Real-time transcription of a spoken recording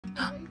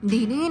Are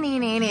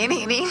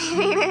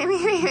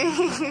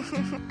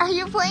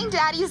you playing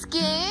Daddy's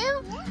game?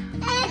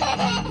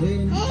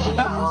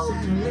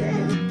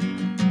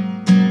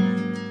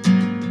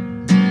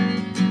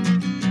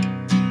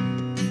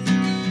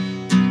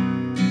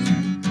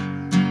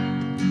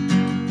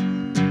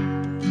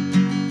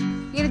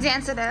 You gonna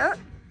dance it out?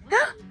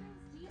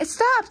 It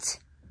stopped.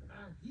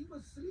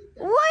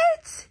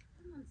 What?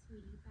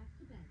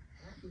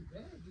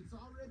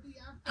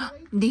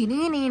 Is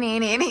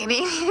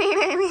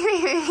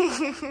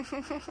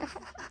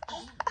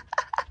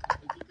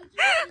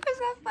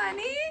that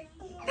funny?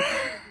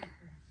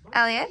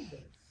 Elliot?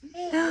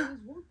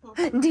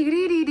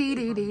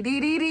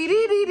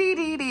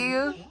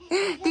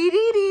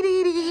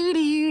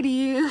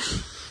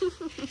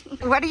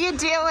 What are you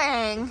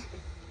doing?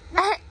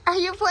 Are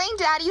you playing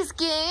Daddy's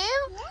game?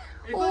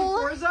 Are you playing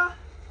Forza?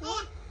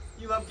 Yeah.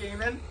 You love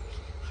gaming?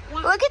 Yeah.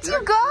 Look at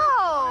you go!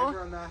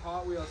 On that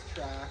Hot Wheels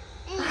track.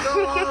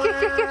 Go on!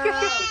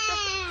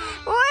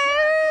 Woo!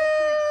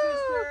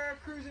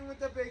 Cruising with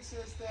the big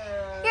sister.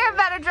 You're a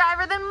better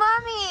driver than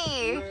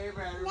Mommy. Way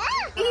better.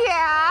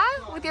 Yeah,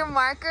 with your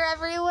marker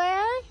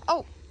everywhere.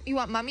 Oh, you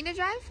want Mommy to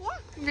drive?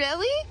 Yeah.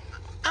 Really?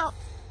 Oh.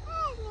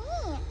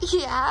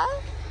 Yeah.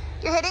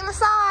 You're hitting the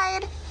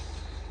side.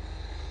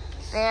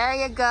 There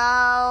you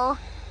go.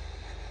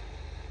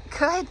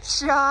 Good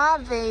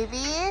job,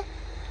 baby.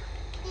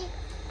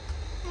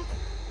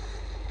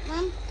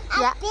 Mom,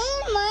 yeah. I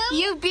beat Mom.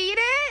 You beat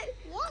it?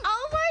 Yeah.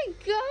 Oh my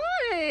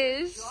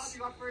gosh. You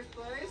got first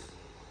place?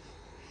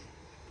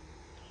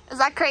 Is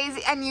that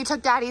crazy? And you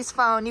took Daddy's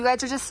phone. You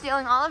guys are just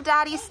stealing all of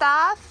Daddy's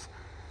stuff?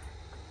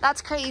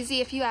 That's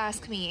crazy if you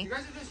ask me. You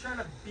guys are just trying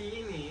to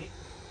be me.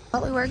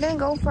 Well, we were gonna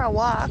go for a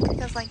walk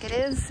because like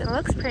it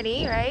looks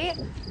pretty, right?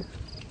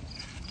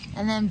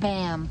 And then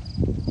bam.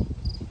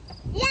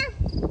 Yeah.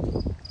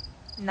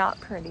 Not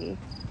pretty.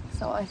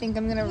 So I think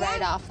I'm gonna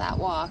ride off that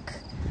walk.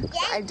 Yeah.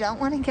 I don't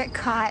want to get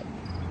caught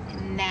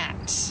in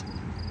that.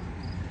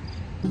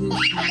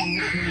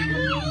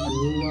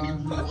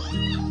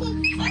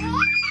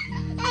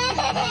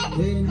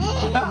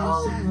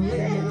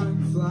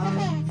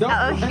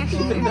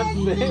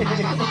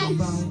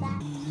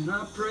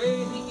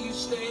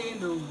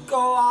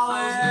 Go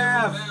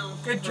Olive!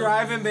 Good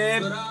driving,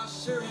 babe.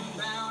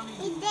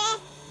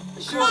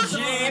 Cool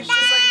Jeep,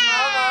 just like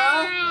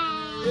Mama.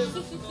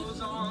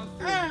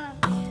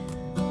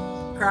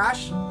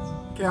 Crash?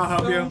 Okay, I'll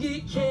help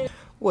you.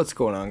 What's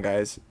going on,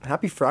 guys?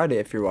 Happy Friday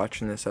if you're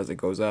watching this as it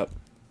goes up.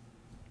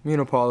 Me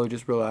and Apollo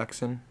just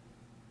relaxing.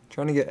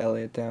 Trying to get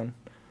Elliot down.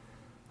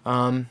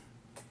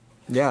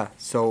 Yeah,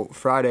 so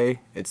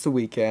Friday, it's the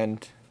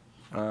weekend.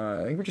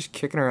 I think we're just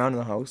kicking around in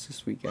the house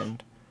this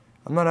weekend.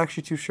 I'm not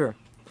actually too sure.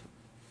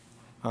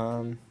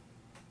 But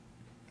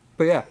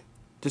yeah,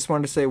 just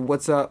wanted to say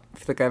what's up. I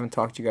feel like I haven't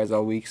talked to you guys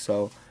all week,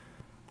 so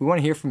we want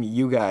to hear from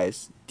you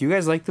guys. Do you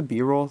guys like the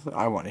B-roll?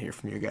 I want to hear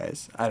from you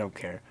guys. I don't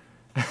care.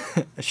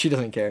 She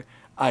doesn't care.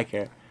 I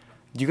care.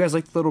 Do you guys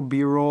like the little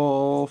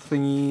B-roll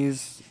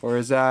thingies? Or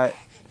is that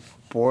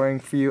boring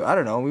for you? I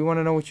don't know. We want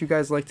to know what you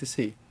guys like to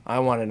see. I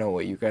want to know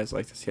what you guys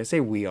like to see. I say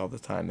we all the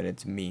time, and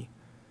it's me.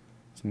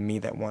 It's me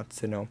that wants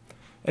to know.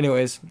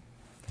 Anyways,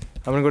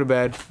 I'm going to go to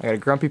bed. I got a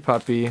grumpy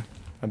puppy,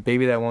 a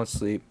baby that won't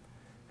sleep,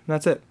 and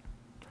that's it.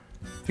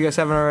 If you guys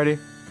haven't already,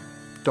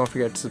 don't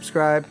forget to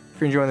subscribe.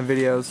 If you're enjoying the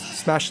videos,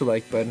 smash the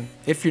like button.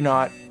 If you're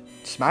not,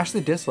 smash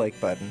the dislike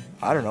button.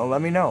 I don't know,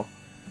 let me know.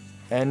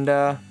 And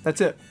that's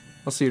it.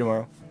 I'll see you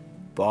tomorrow.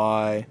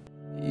 Bye.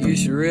 You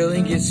should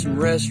really get some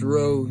rest,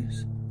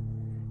 Rose.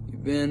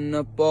 You've been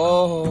up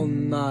all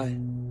night,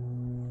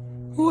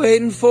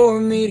 waiting for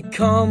me to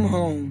come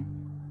home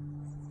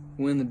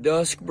when the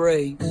dusk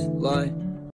breaks like